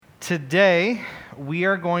Today, we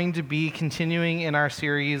are going to be continuing in our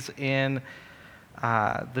series in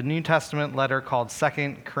the New Testament letter called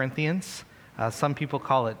 2 Corinthians. Some people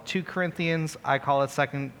call it 2 Corinthians. I call it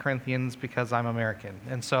 2 Corinthians because I'm American.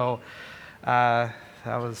 And so that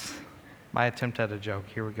was my attempt at a joke.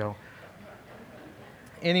 Here we go.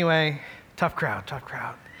 Anyway, tough crowd.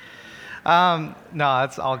 No,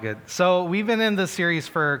 it's all good. So we've been in this series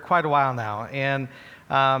for quite a while now, and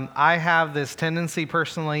I have this tendency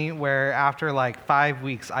personally where after like 5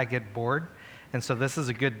 weeks I get bored, and so this is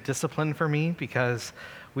a good discipline for me because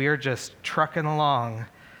we are just trucking along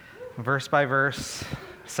verse by verse,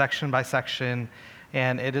 section by section,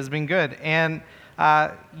 and it has been good. And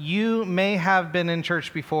you may have been in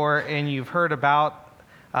church before and you've heard about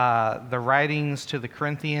the writings to the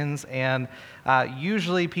Corinthians, and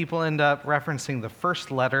usually people end up referencing the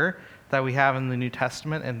first letter that we have in the New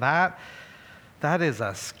Testament, and that is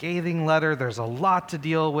a scathing letter. There's a lot to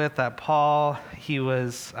deal with that Paul, he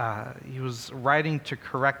was writing to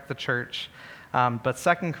correct the church. But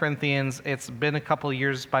 2 Corinthians, it's been a couple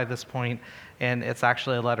years by this point, and it's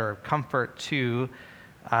actually a letter of comfort to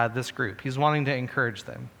this group. He's wanting to encourage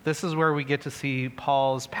them. This is where we get to see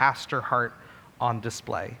Paul's pastor heart on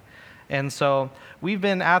display. And so we've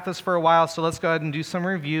been at this for a while, so let's go ahead and do some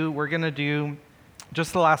review. We're going to do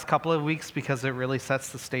just the last couple of weeks because it really sets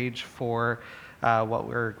the stage for what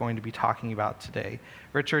we're going to be talking about today.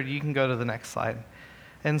 Richard, you can go to the next slide.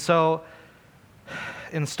 And so,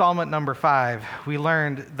 installment number 5, we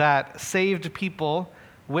learned that saved people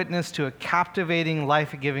witness to a captivating,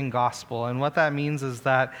 life-giving gospel. And what that means is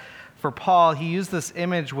that for Paul, he used this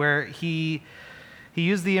image where he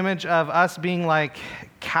used the image of us being like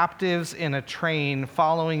captives in a train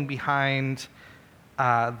following behind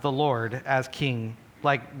the Lord as king.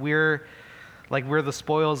 Like we're the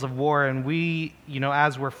spoils of war, and we,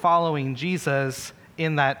 as we're following Jesus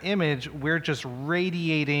in that image, we're just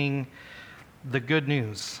radiating the good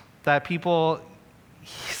news that people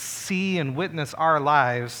see and witness our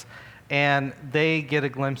lives, and they get a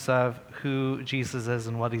glimpse of who Jesus is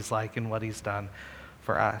and what he's like and what he's done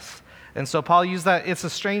for us. And so Paul used that. It's a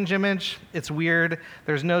strange image. It's weird.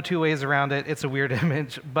 There's no two ways around it. It's a weird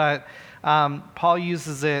image, but Paul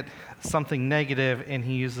uses it something negative, and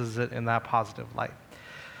he uses it in that positive light.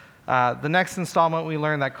 The next installment, we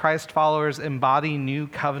learned that Christ followers embody new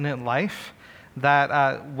covenant life,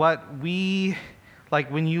 that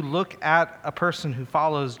when you look at a person who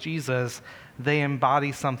follows Jesus, they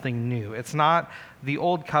embody something new. It's not the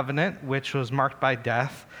old covenant, which was marked by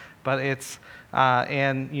death, but it's,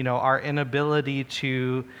 our inability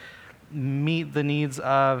to meet the needs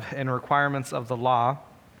of and requirements of the law,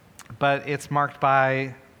 but it's marked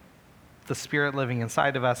by the Spirit living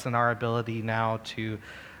inside of us and our ability now to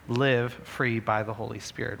live free by the Holy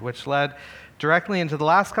Spirit, which led directly into the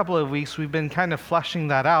last couple of weeks. We've been kind of fleshing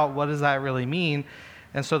that out. What does that really mean?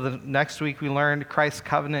 And so the next week we learned Christ's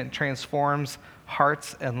covenant transforms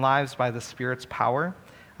hearts and lives by the Spirit's power,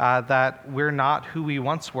 that we're not who we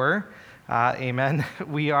once were. Amen.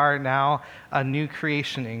 We are now a new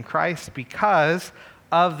creation in Christ because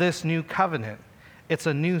of this new covenant. It's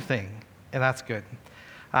a new thing, and that's good.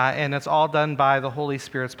 And it's all done by the Holy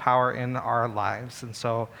Spirit's power in our lives. And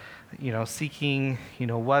so, seeking,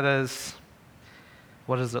 what does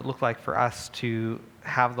it look like for us to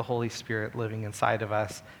have the Holy Spirit living inside of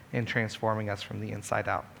us and transforming us from the inside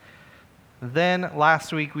out. Then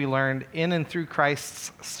last week we learned in and through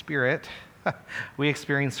Christ's Spirit, we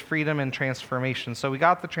experience freedom and transformation. So we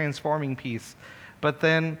got the transforming piece. But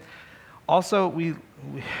then also we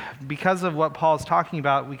because of what Paul's talking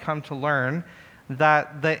about, we come to learn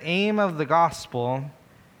that the aim of the gospel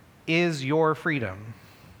is your freedom.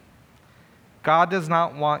 God does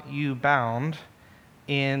not want you bound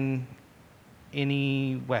in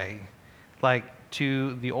any way, like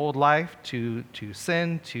to the old life, to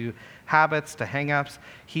sin, to habits, to hang-ups.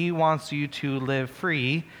 He wants you to live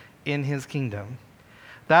free in his kingdom.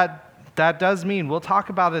 That does mean, we'll talk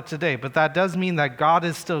about it today, but that does mean that God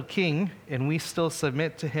is still king and we still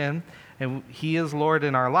submit to him and he is Lord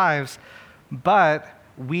in our lives. But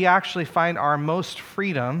we actually find our most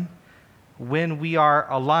freedom when we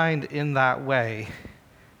are aligned in that way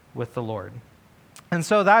with the Lord. And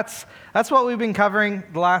so that's what we've been covering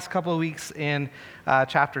the last couple of weeks in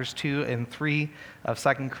chapters 2 and 3 of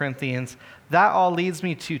 2 Corinthians. That all leads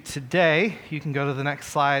me to today. You can go to the next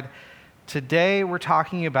slide. Today we're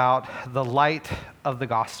talking about the light of the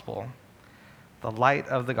gospel. The light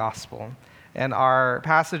of the gospel. And our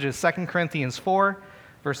passage is 2 Corinthians 4,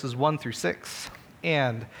 verses 1 through 6.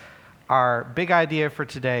 And our big idea for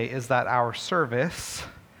today is that our service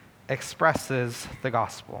expresses the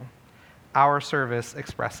gospel. our service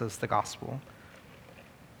expresses the gospel.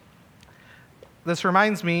 This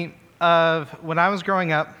reminds me of when I was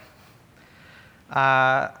growing up.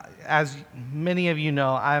 As many of you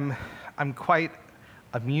know, I'm quite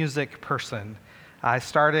a music person. I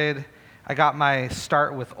got my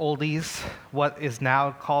start with oldies, what is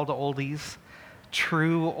now called oldies,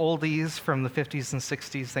 true oldies from the 50s and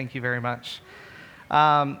 60s. Thank you very much.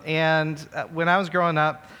 And when I was growing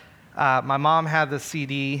up, my mom had this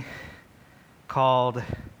CD called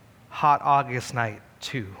Hot August Night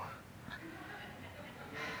 2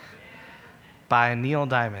 by Neil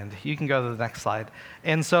Diamond. You can go to the next slide.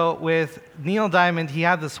 And so with Neil Diamond, he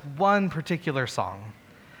had this one particular song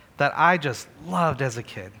that I just loved as a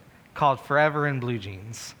kid called Forever in Blue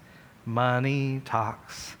Jeans. Money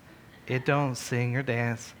talks, it don't sing or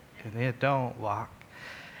dance, and it don't walk.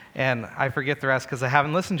 And I forget the rest because I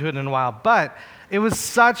haven't listened to it in a while, but it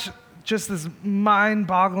was just this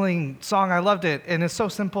mind-boggling song. I loved it, and it's so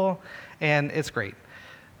simple, and it's great.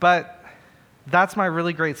 But that's my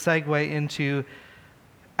really great segue into,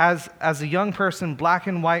 as a young person, black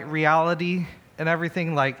and white reality and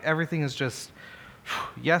everything, like everything is just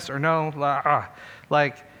yes or no.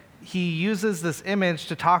 Like he uses this image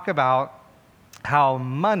to talk about how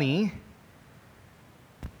money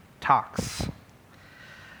talks.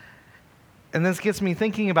 And this gets me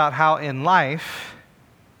thinking about how in life,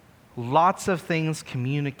 lots of things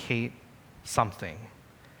communicate something.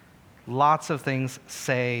 Lots of things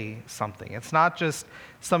say something. It's not just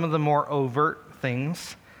some of the more overt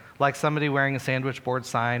things, like somebody wearing a sandwich board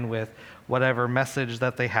sign with whatever message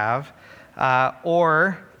that they have.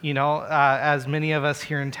 Or, as many of us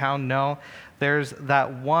here in town know, there's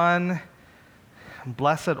that one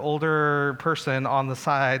blessed older person on the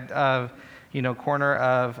side of, corner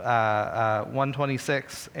of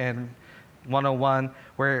 126 and 101,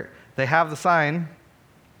 where they have the sign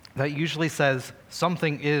that usually says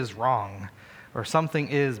something is wrong or something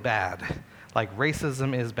is bad, like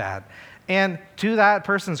racism is bad. And to that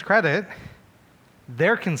person's credit,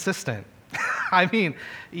 they're consistent. I mean,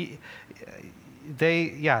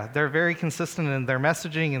 they're very consistent in their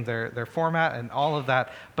messaging and their format and all of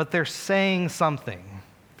that, but they're saying something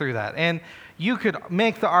through that. And you could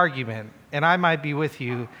make the argument, and I might be with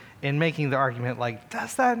you in making the argument, like,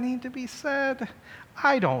 does that need to be said?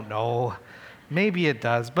 I don't know. Maybe it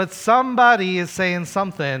does, but somebody is saying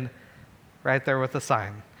something right there with a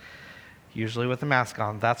sign, usually with a mask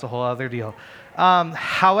on. That's a whole other deal.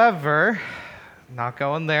 However, not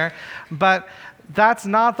going there, but that's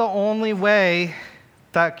not the only way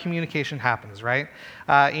that communication happens, right?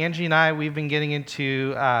 Angie and I, we've been getting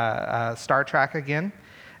into Star Trek again,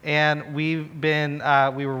 and we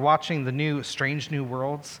were watching the new Strange New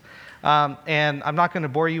Worlds. And I'm not going to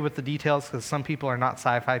bore you with the details because some people are not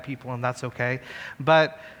sci-fi people, and that's okay.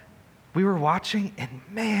 But we were watching, and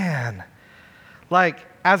man, like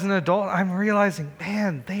as an adult, I'm realizing,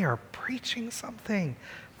 man, they are preaching something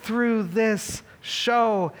through this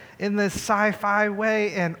show in this sci-fi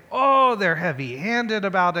way, and they're heavy-handed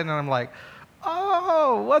about it, and I'm like,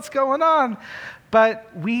 what's going on? But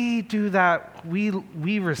we do that, we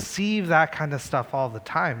receive that kind of stuff all the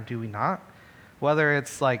time, do we not? Whether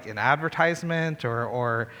it's like an advertisement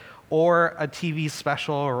or a TV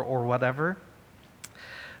special or whatever,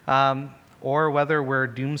 or whether we're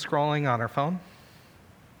doom scrolling on our phone,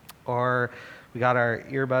 or we got our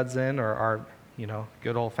earbuds in or our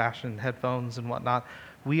good old-fashioned headphones and whatnot.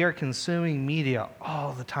 We are consuming media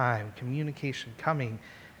all the time, communication coming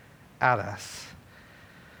at us.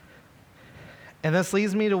 And this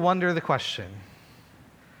leads me to wonder the question,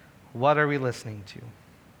 what are we listening to?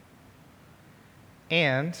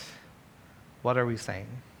 And what are we saying?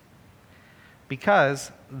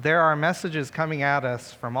 Because there are messages coming at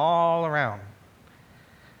us from all around.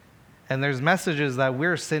 And there's messages that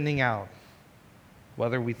we're sending out,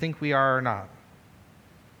 whether we think we are or not.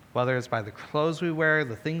 Whether it's by the clothes we wear,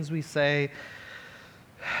 the things we say,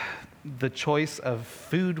 the choice of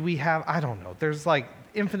food we have, I don't know. There's like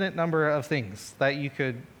infinite number of things that you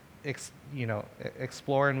could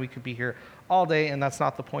explore, and we could be here all day, and that's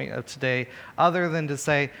not the point of today, other than to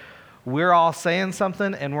say we're all saying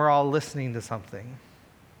something and we're all listening to something,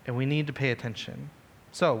 and we need to pay attention.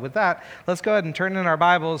 So with that, let's go ahead and turn in our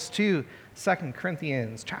Bibles to 2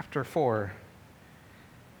 Corinthians chapter 4,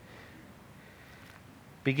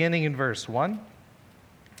 beginning in verse 1.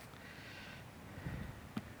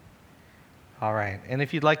 All right, and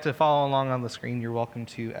if you'd like to follow along on the screen, you're welcome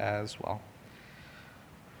to as well.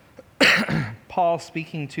 Paul,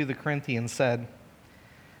 speaking to the Corinthians, said,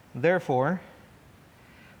 "Therefore,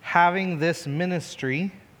 having this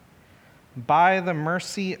ministry by the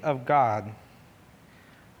mercy of God,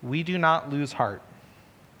 we do not lose heart.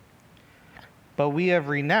 But we have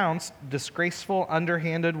renounced disgraceful,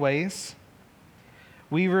 underhanded ways.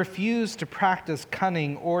 We refuse to practice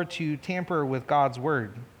cunning or to tamper with God's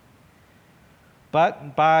word.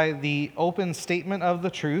 But by the open statement of the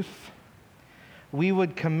truth, we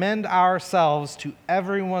would commend ourselves to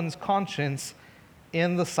everyone's conscience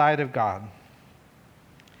in the sight of God.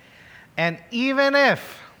 And even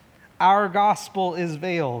if our gospel is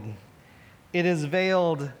veiled, it is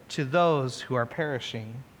veiled to those who are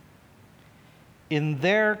perishing. In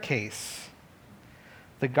their case,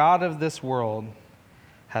 the God of this world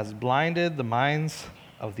has blinded the minds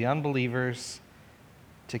of the unbelievers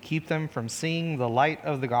to keep them from seeing the light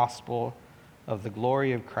of the gospel of the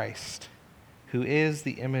glory of Christ, who is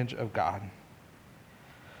the image of God.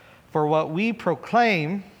 For what we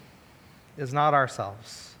proclaim is not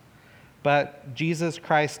ourselves, but Jesus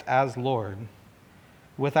Christ as Lord,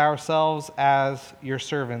 with ourselves as your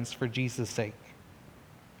servants for Jesus' sake.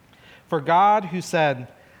 For God, who said,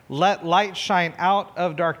 "Let light shine out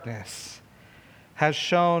of darkness," has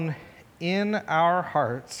shone in our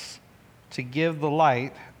hearts to give the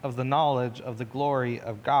light of the knowledge of the glory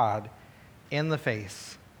of God in the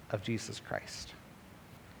face of Jesus Christ.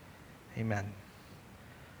 Amen.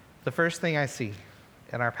 The first thing I see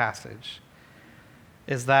in our passage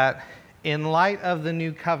is that in light of the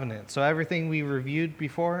new covenant, so everything we reviewed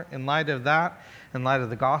before, in light of that, in light of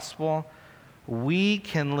the gospel, we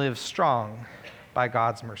can live strong by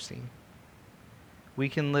God's mercy. We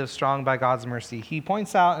can live strong by God's mercy. He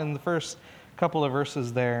points out in the first couple of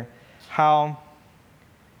verses there how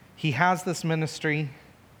he has this ministry,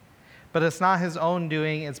 but it's not his own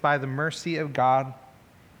doing, it's by the mercy of God.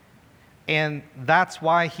 And that's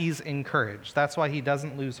why he's encouraged. That's why he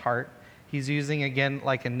doesn't lose heart. He's using, again,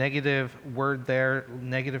 like a negative word there,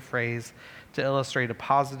 negative phrase, to illustrate a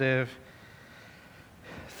positive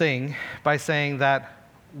thing by saying that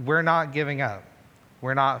we're not giving up.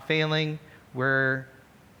 We're not failing.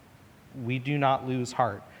 We do not lose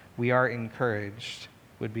heart. We are encouraged,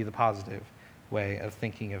 would be the positive way of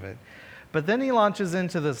thinking of it. But then he launches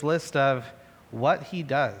into this list of what he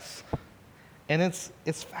does. And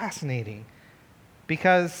it's fascinating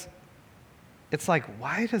because it's like,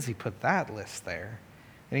 why does he put that list there?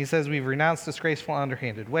 And he says, we've renounced disgraceful,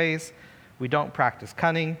 underhanded ways. We don't practice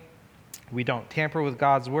cunning. We don't tamper with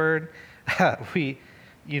God's word. By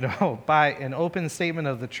an open statement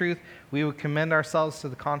of the truth, we would commend ourselves to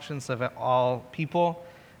the conscience of all people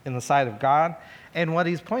in the sight of God. And what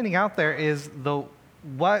he's pointing out there is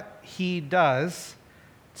what he does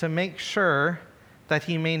to make sure that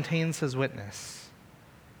he maintains his witness.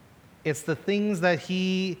 It's the things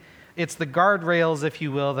it's the guardrails, if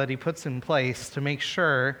you will, that he puts in place to make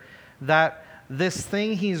sure that this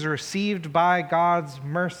thing he's received by God's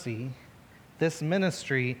mercy, this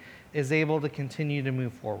ministry, is able to continue to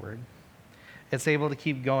move forward. It's able to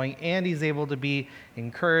keep going, and he's able to be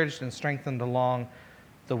encouraged and strengthened along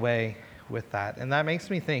the way with that. And that makes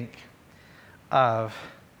me think of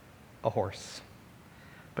a horse.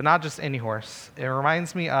 But not just any horse. It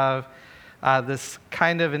reminds me of this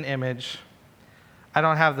kind of an image. I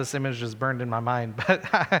don't have this image just burned in my mind, but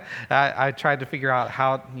I tried to figure out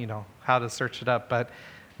how to search it up. But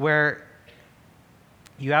where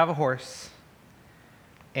you have a horse,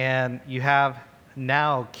 and you have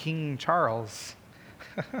now King Charles,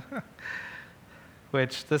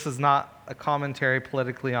 which this is not a commentary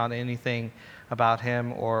politically on anything about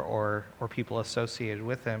him or people associated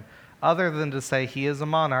with him, other than to say he is a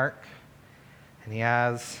monarch, and he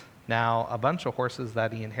has now a bunch of horses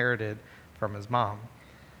that he inherited from his mom.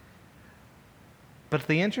 But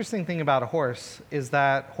the interesting thing about a horse is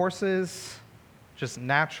that horses just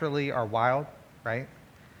naturally are wild, right?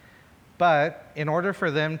 But in order for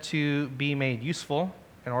them to be made useful,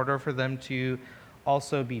 in order for them to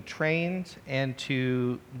also be trained and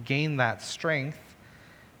to gain that strength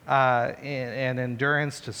and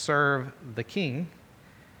endurance to serve the king,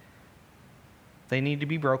 they need to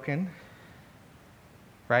be broken,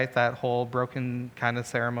 right? That whole broken kind of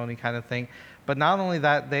ceremony kind of thing. But not only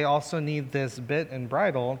that, they also need this bit and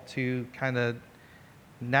bridle to kind of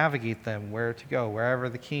navigate them where to go, wherever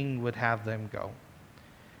the king would have them go.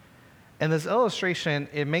 And this illustration,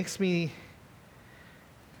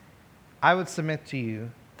 I would submit to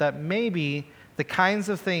you that maybe the kinds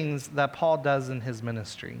of things that Paul does in his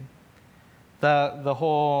ministry, the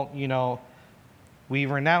whole, we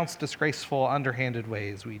renounce disgraceful, underhanded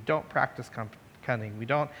ways, we don't practice cunning, we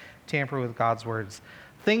don't tamper with God's words,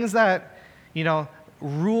 things that,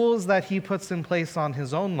 rules that he puts in place on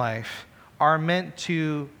his own life are meant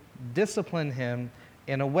to discipline him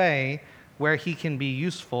in a way where he can be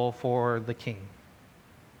useful for the king.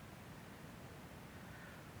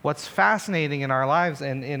 What's fascinating in our lives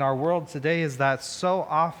and in our world today is that so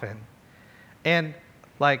often, and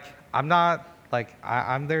like,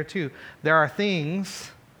 I'm there too, there are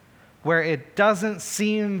things where it doesn't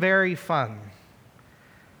seem very fun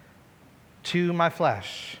to my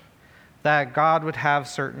flesh that God would have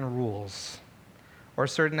certain rules or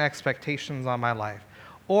certain expectations on my life.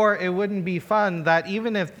 Or it wouldn't be fun that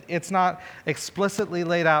even if it's not explicitly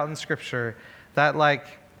laid out in Scripture, that like,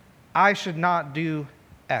 I should not do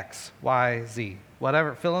X, Y, Z,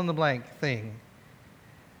 whatever, fill in the blank thing.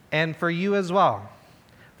 And for you as well,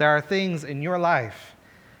 there are things in your life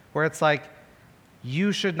where it's like,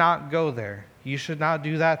 you should not go there. You should not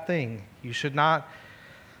do that thing. You should not,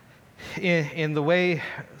 in the way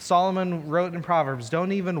Solomon wrote in Proverbs,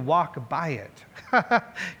 don't even walk by it.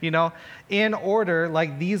 In order,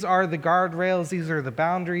 like, these are the guardrails, these are the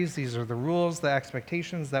boundaries, these are the rules, the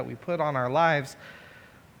expectations that we put on our lives,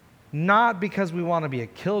 not because we want to be a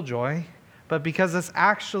killjoy, but because it's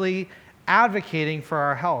actually advocating for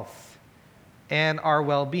our health and our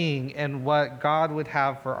well-being and what God would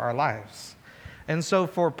have for our lives. And so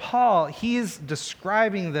for Paul, he's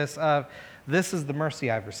describing this of, this is the mercy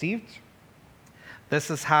I've received. This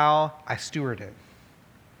is how I steward it.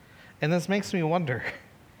 And this makes me wonder,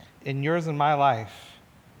 in yours and my life,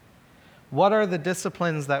 what are the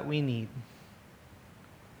disciplines that we need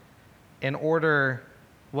in order,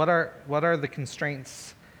 what are the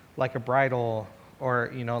constraints, like a bridle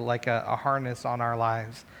or, like a harness on our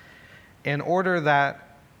lives, in order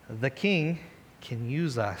that the King can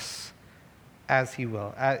use us as he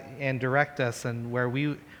will, and direct us, and where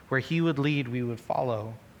he would lead, we would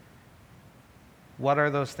follow. What are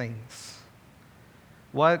those things?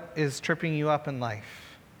 What is tripping you up in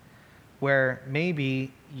life where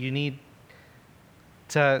maybe you need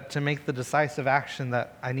to make the decisive action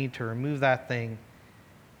that I need to remove that thing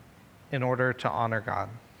in order to honor God?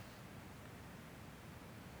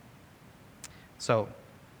 So,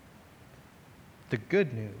 the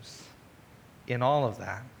good news in all of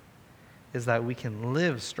that is that we can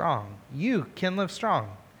live strong. You can live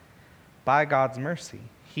strong by God's mercy.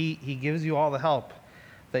 He gives you all the help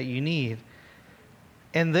that you need.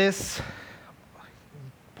 And this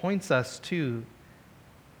points us to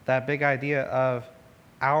that big idea of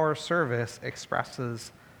our service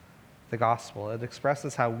expresses the gospel. It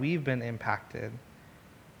expresses how we've been impacted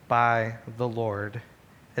by the Lord.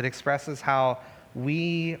 It expresses how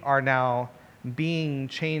we are now being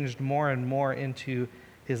changed more and more into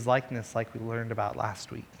his likeness, like we learned about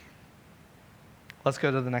last week. Let's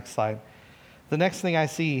go to the next slide. The next thing I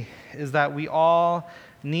see is that we all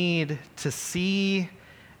need to see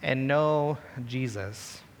and know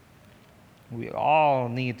Jesus. We all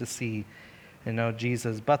need to see and know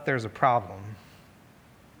Jesus, but there's a problem.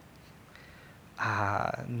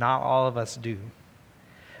 Not all of us do.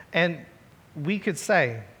 And we could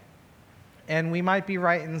say, and we might be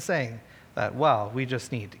right in saying that, well, we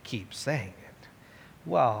just need to keep saying it.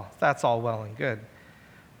 Well, that's all well and good.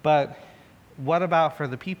 But what about for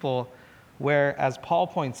the people where, as Paul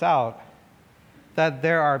points out, that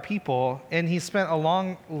there are people, and he spent a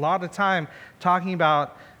lot of time talking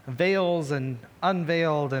about veils and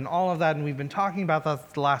unveiled and all of that, and we've been talking about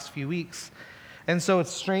that the last few weeks. And so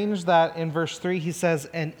it's strange that in verse 3 he says,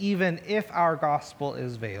 and even if our gospel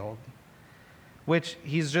is veiled, which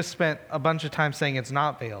he's just spent a bunch of time saying it's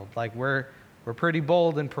not veiled. Like we're pretty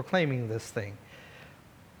bold in proclaiming this thing.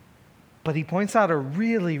 But he points out a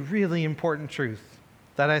really, really important truth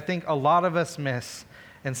that I think a lot of us miss,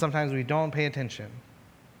 and sometimes we don't pay attention,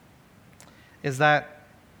 is that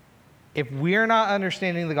if we're not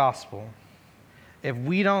understanding the gospel, if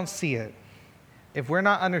we don't see it, if we're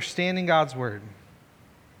not understanding God's word,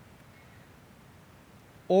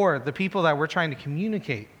 or the people that we're trying to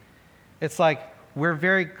communicate, it's like we're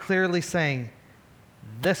very clearly saying,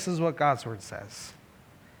 this is what God's word says.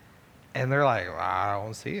 And they're like, well, I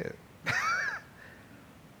don't see it.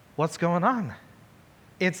 What's going on?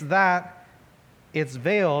 It's that it's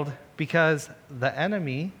veiled because the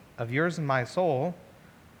enemy of yours and my soul,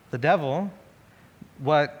 the devil,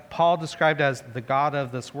 what Paul described as the god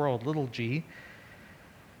of this world, little g,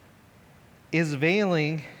 is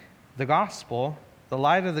veiling the gospel, the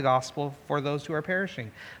light of the gospel, for those who are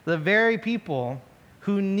perishing. The very people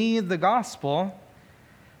who need the gospel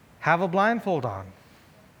have a blindfold on.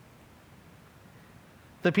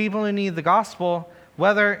 The people who need the gospel,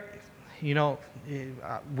 whether,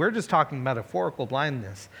 we're just talking metaphorical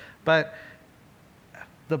blindness, but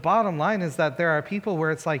the bottom line is that there are people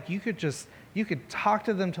where it's like you could talk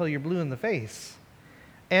to them till you're blue in the face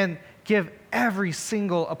and give every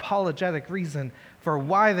single apologetic reason for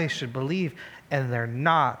why they should believe, and they're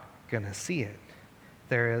not going to see it.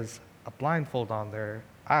 there is a blindfold on their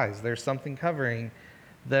eyes. There's something covering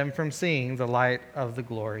them from seeing the light of the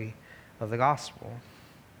glory of the gospel.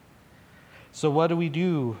 So what do we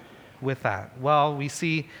do with that? Well, we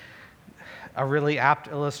see a really apt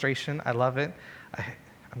illustration. I love it.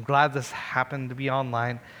 I'm glad this happened to be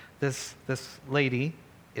online. This lady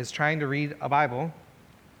is trying to read a Bible.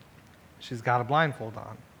 She's got a blindfold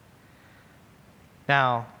on.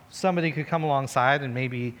 Now, somebody could come alongside and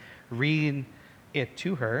maybe read it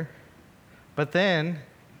to her, but then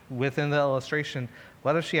within the illustration,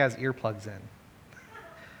 what if she has earplugs in?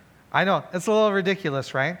 I know, it's a little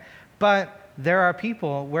ridiculous, right? But there are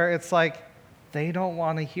people where it's like they don't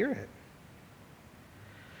want to hear it.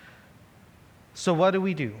 So what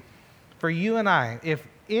do? For you and I,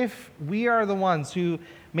 if we are the ones who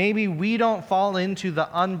maybe we don't fall into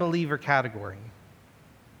the unbeliever category,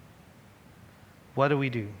 what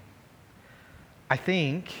do? I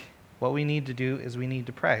think what we need to do is we need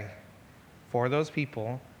to pray for those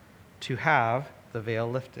people to have the veil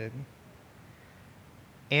lifted.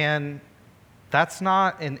 And that's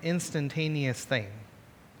not an instantaneous thing.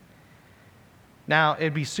 Now,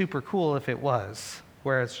 it'd be super cool if it was,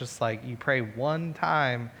 where it's just like you pray one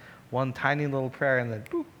time, one tiny little prayer, and then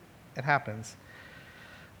boop, it happens.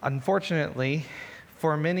 Unfortunately,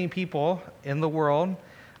 for many people in the world,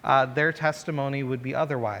 their testimony would be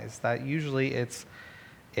otherwise. That usually it's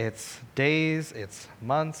days, it's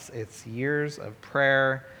months, it's years of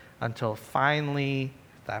prayer until finally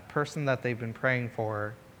that person that they've been praying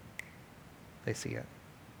for, they see it.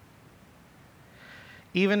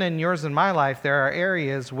 Even in yours and my life, there are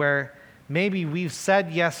areas where maybe we've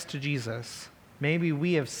said yes to Jesus. Maybe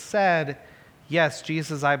we have said, yes,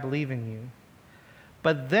 Jesus, I believe in you.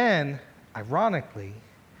 But then, ironically,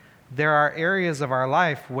 there are areas of our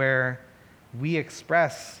life where we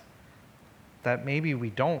express that maybe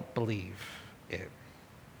we don't believe it.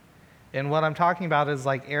 And what I'm talking about is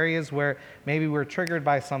like areas where maybe we're triggered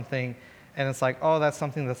by something and it's like, oh, that's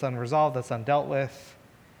something that's unresolved, that's undealt with.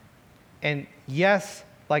 And yes,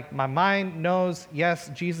 like my mind knows, yes,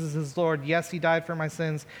 Jesus is Lord. Yes, he died for my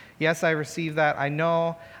sins. Yes, I receive that. I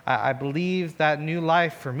know, I believe that new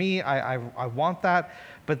life for me. I want that.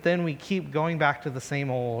 But then we keep going back to the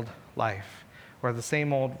same old life or the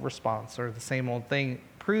same old response or the same old thing,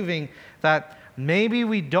 proving that maybe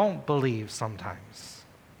we don't believe sometimes.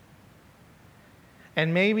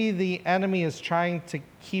 And maybe the enemy is trying to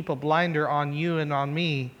keep a blinder on you and on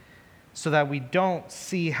me so that we don't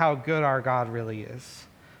see how good our God really is.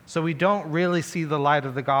 So we don't really see the light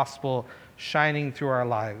of the gospel shining through our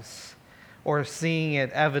lives or seeing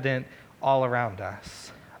it evident all around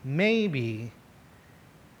us. Maybe,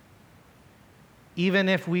 even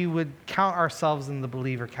if we would count ourselves in the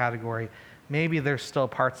believer category, maybe there's still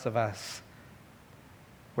parts of us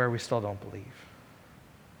where we still don't believe.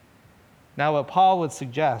 Now, what Paul would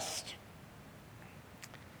suggest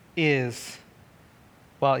is,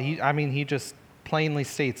 well, he just plainly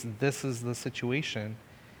states this is the situation,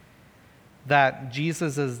 that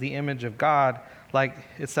Jesus is the image of God, like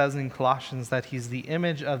it says in Colossians that he's the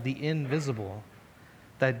image of the invisible,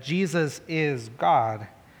 that Jesus is God.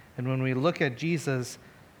 And when we look at Jesus,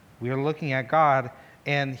 we are looking at God,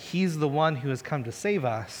 and he's the one who has come to save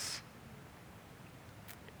us.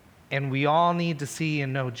 And we all need to see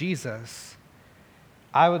and know Jesus.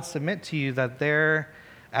 I would submit to you that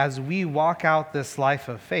as we walk out this life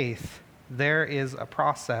of faith, there is a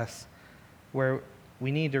process where we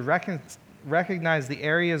need to recognize the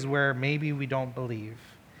areas where maybe we don't believe.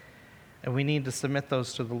 And we need to submit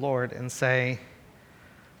those to the Lord and say,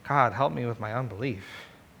 God, help me with my unbelief.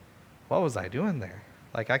 What was I doing there?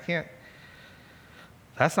 Like, I can't,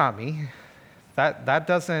 that's not me. That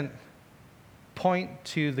doesn't point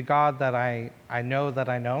to the God that I know that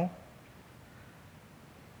I know.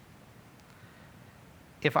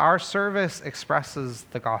 If our service expresses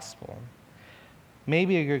the gospel,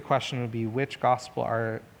 maybe a good question would be, which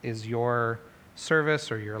gospel is your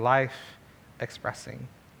service or your life expressing?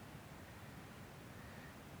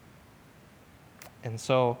 And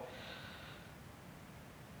so,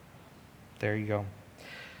 there you go.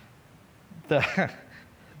 The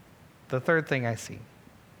third thing I see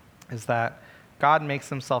is that God makes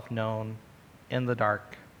himself known in the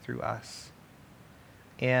dark through us.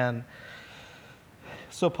 And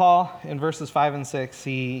so Paul, in verses 5 and 6,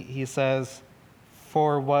 he says,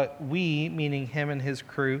 for what we, meaning him and his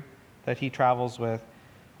crew that he travels with,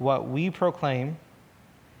 what we proclaim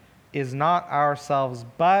is not ourselves,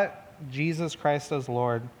 but Jesus Christ as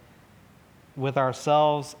Lord, with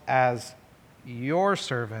ourselves as your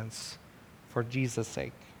servants for Jesus'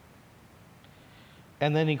 sake.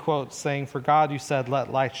 And then he quotes saying, for God, you said,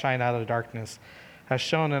 let light shine out of darkness, has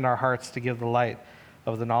shone in our hearts to give the light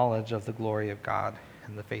of the knowledge of the glory of God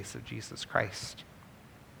in the face of Jesus Christ.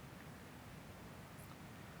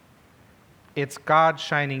 It's God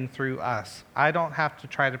shining through us. I don't have to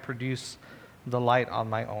try to produce the light on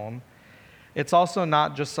my own. It's also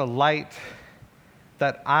not just a light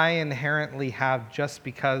that I inherently have just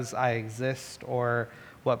because I exist, or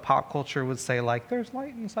what pop culture would say, like, there's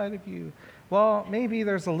light inside of you. Well, maybe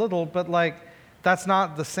there's a little, but that's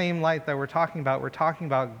not the same light that we're talking about. We're talking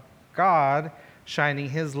about God shining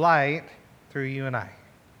his light through you and I.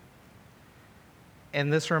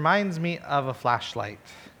 And this reminds me of a flashlight.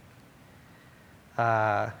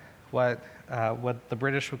 What the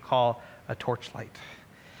British would call a torchlight.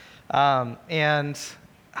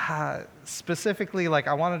 Specifically,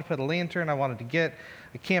 I wanted to put a lantern. I wanted to get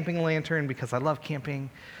a camping lantern because I love camping.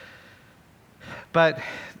 But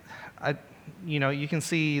you can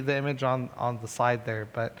see the image on the slide there.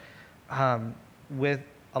 But with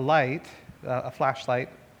a light, a flashlight,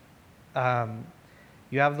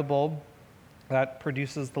 you have the bulb that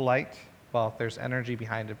produces the light. Well, there's energy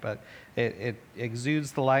behind it, but it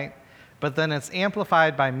exudes the light. But then it's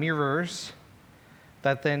amplified by mirrors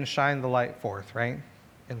that then shine the light forth, right?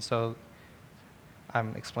 And so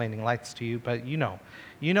I'm explaining lights to you, but you know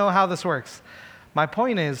how this works. My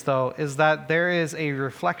point is, though, is that there is a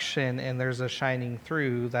reflection and there's a shining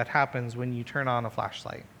through that happens when you turn on a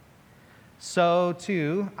flashlight. So,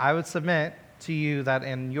 too, I would submit to you that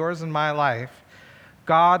in yours and my life,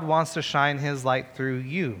 God wants to shine his light through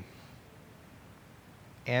you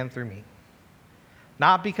and through me.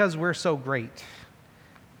 Not because we're so great,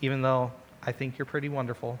 even though I think you're pretty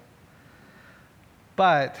wonderful,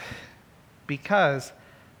 but because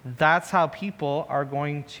that's how people are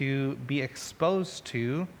going to be exposed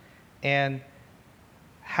to and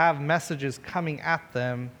have messages coming at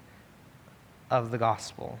them of the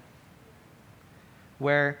gospel.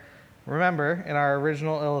 Where, remember, in our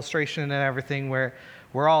original illustration and everything, where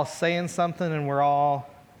we're all saying something and we're all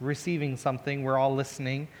receiving something, we're all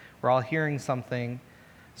listening, we're all hearing something.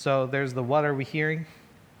 So there's the what are we hearing?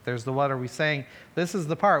 There's the what are we saying? This is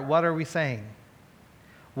the part, what are we saying?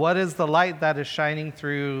 What is the light that is shining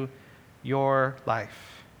through your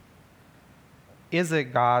life? Is it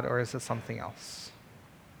God or is it something else?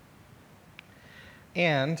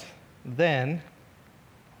 And then,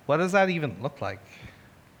 what does that even look like?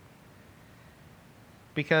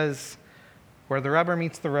 Because where the rubber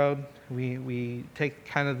meets the road, we take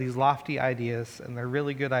kind of these lofty ideas, and they're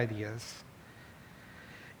really good ideas.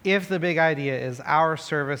 If the big idea is our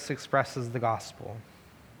service expresses the gospel,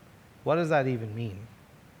 what does that even mean?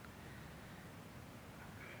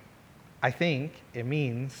 I think it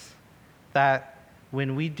means that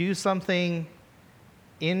when we do something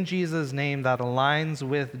in Jesus' name that aligns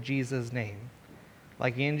with Jesus' name,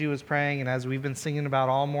 like Angie was praying and as we've been singing about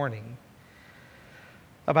all morning,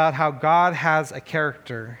 about how God has a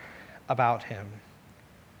character about him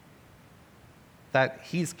that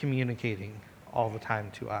he's communicating all the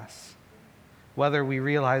time to us, whether we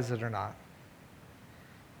realize it or not.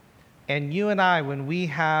 And you and I, when we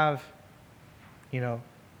have,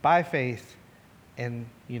 by faith and,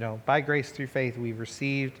 by grace through faith, we've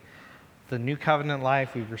received the new covenant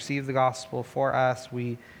life, we've received the gospel for us,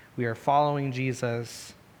 we are following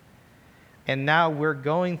Jesus, and now we're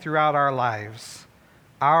going throughout our lives,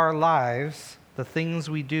 the things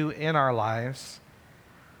we do in our lives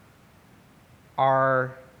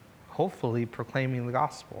are hopefully proclaiming the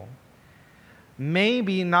gospel.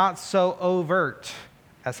 Maybe not so overt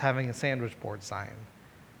as having a sandwich board sign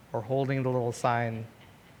or holding the little sign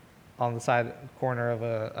on the side corner of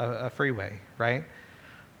a freeway, right?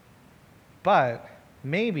 But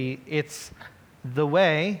maybe it's the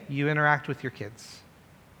way you interact with your kids.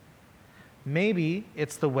 Maybe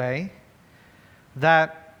it's the way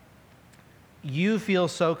that you feel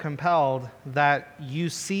so compelled that you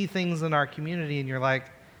see things in our community and you're like,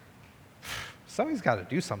 somebody's got to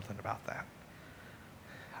do something about that.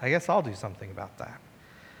 I guess I'll do something about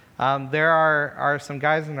that. There are some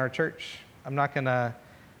guys in our church. I'm not going to...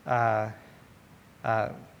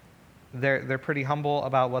 they're pretty humble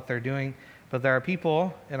about what they're doing, but there are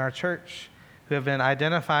people in our church who have been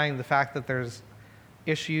identifying the fact that there's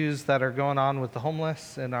issues that are going on with the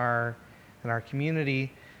homeless in our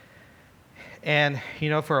community. And,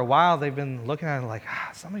 for a while they've been looking at it like,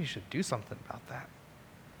 somebody should do something about that.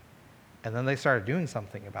 And then they started doing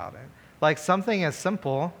something about it. Like something as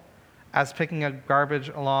simple as picking up garbage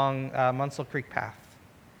along Munsell Creek Path,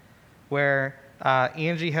 where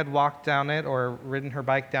Angie had walked down it or ridden her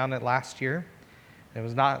bike down it last year. It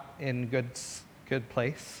was not in good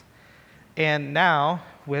place. And now,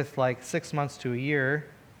 with 6 months to a year,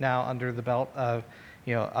 now under the belt of,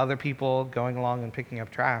 other people going along and picking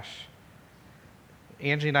up trash.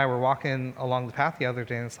 Angie and I were walking along the path the other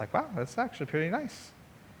day, and it's like, wow, that's actually pretty nice.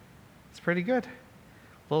 It's pretty good. A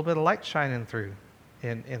little bit of light shining through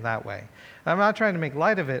in that way. And I'm not trying to make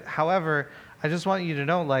light of it. However, I just want you to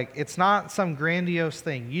know, it's not some grandiose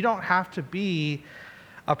thing. You don't have to be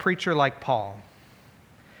a preacher like Paul.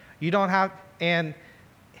 You don't have, and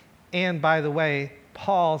by the way,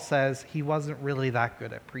 Paul says he wasn't really that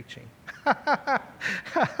good at preaching. And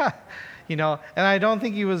I don't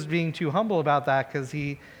think he was being too humble about that, because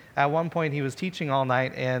at one point he was teaching all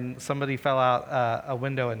night and somebody fell out a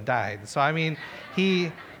window and died. So,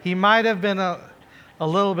 he might have been a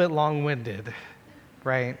little bit long-winded,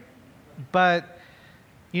 right? But,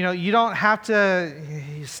 you don't have to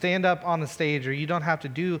stand up on the stage, or you don't have to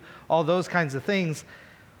do all those kinds of things.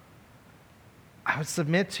 I would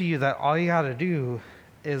submit to you that all you got to do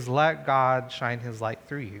is let God shine his light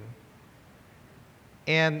through you.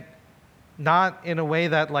 And not in a way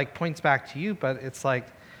that points back to you, but it's I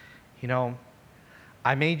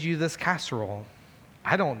made you this casserole.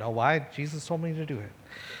 I don't know why. Jesus told me to do it.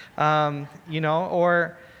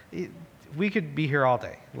 We could be here all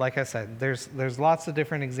day. Like I said, there's lots of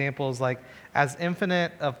different examples. As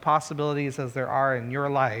infinite of possibilities as there are in your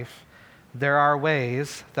life, there are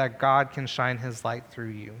ways that God can shine his light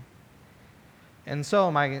through you. And so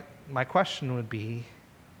my question would be,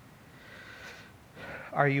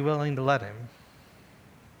 are you willing to let him?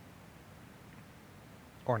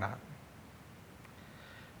 Or not?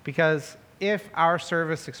 Because if our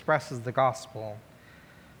service expresses the gospel,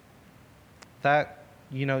 that,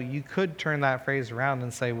 you could turn that phrase around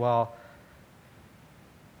and say, well,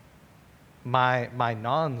 my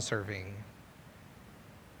non-serving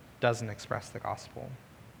doesn't express the gospel.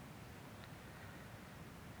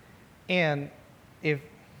 And if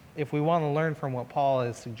we want to learn from what Paul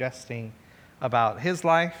is suggesting about his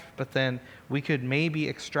life, but then we could maybe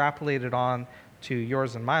extrapolate it on to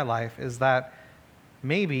yours and my life, is that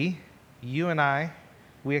maybe you and I,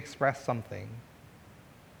 we express something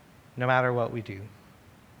no matter what we do.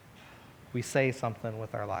 We say something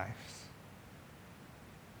with our lives.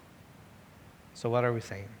 So what are we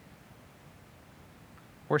saying?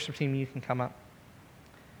 Worship team, you can come up.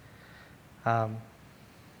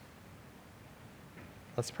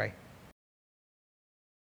 Let's pray.